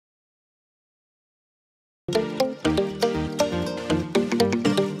Hi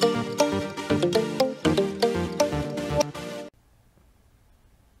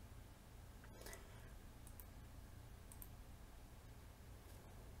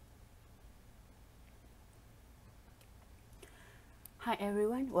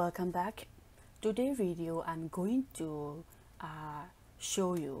everyone, welcome back. Today's video I'm going to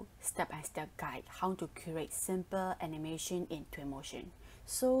show you step-by-step guide how to create simple animation in TwinMotion.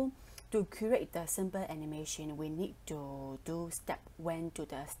 So to create the simple animation, we need to do step 1 to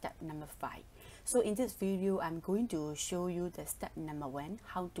the step number 5. So in this video, I'm going to show you the step number 1,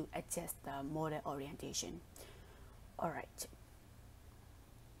 how to adjust the model orientation. Alright.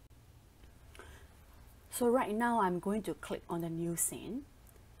 So right now I'm going to click on the new scene.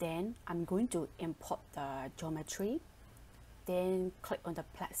 Then I'm going to import the geometry. Then click on the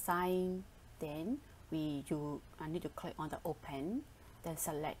plus sign. Then I need to click on the open. Then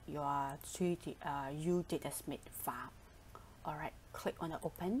select your U datasmith file. Alright, click on the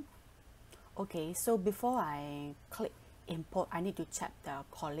open. Okay, so before I click import, I need to check the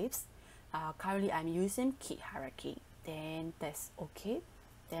collapse. Currently I'm using key hierarchy. Then that's okay.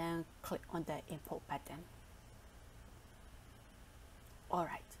 Then click on the import button.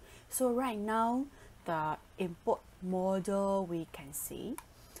 Alright, so right now the import model we can see,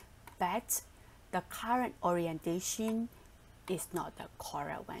 but the current orientation is not the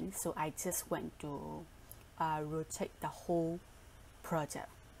correct one. So I just went to rotate the whole project,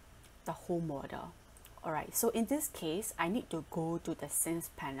 the whole model. Alright, so in this case, I need to go to the scenes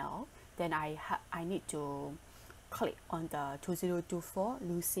panel. Then I need to click on the 2024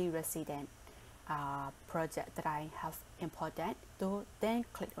 Lucy Resident project that I have imported. Then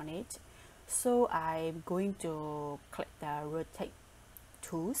click on it. So I'm going to click the rotate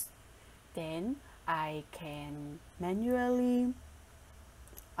tools. Then I can manually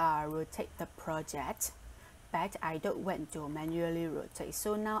rotate the project, but I don't want to manually rotate.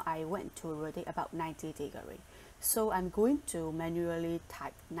 So now I want to rotate about 90 degrees. So I'm going to manually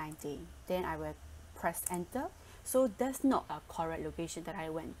type 90. Then I will press enter. So that's not a correct location that I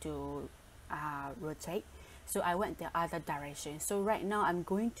want to rotate. So I went the other direction. So right now I'm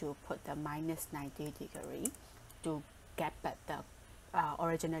going to put the minus 90 degree to get back the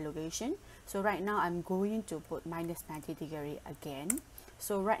original location. So right now I'm going to put minus 90 degree again.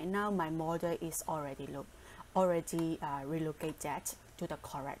 So right now my model is already relocated to the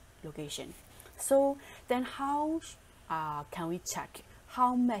correct location. So then how can we check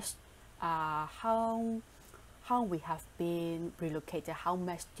how much how we have been relocated, how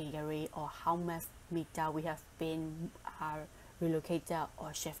much degree or how much meter we have been relocated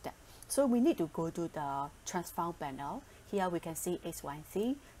or shifted? So we need to go to the transform panel. Here we can see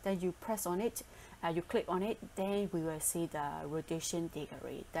X1Z. Then you press on it, you click on it, then we will see the rotation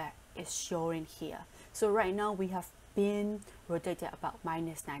degree that is showing here. So right now we have been rotated about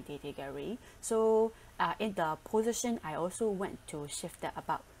minus 90 degree. So in the position, I also went to shift it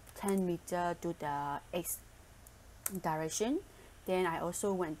about 10 meter to the X direction. Then I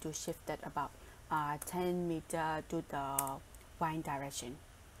also went to shift it about 10 meter to the Y direction.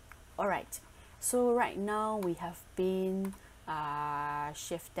 Alright, so right now we have been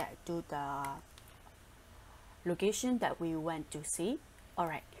shifted to the location that we want to see.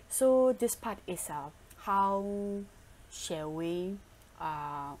 Alright, so this part is how shall we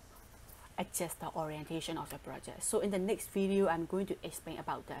adjust the orientation of the project. So in the next video, I'm going to explain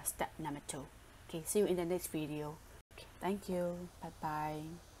about the step number 2. Okay, see you in the next video. Okay, thank you. Bye bye.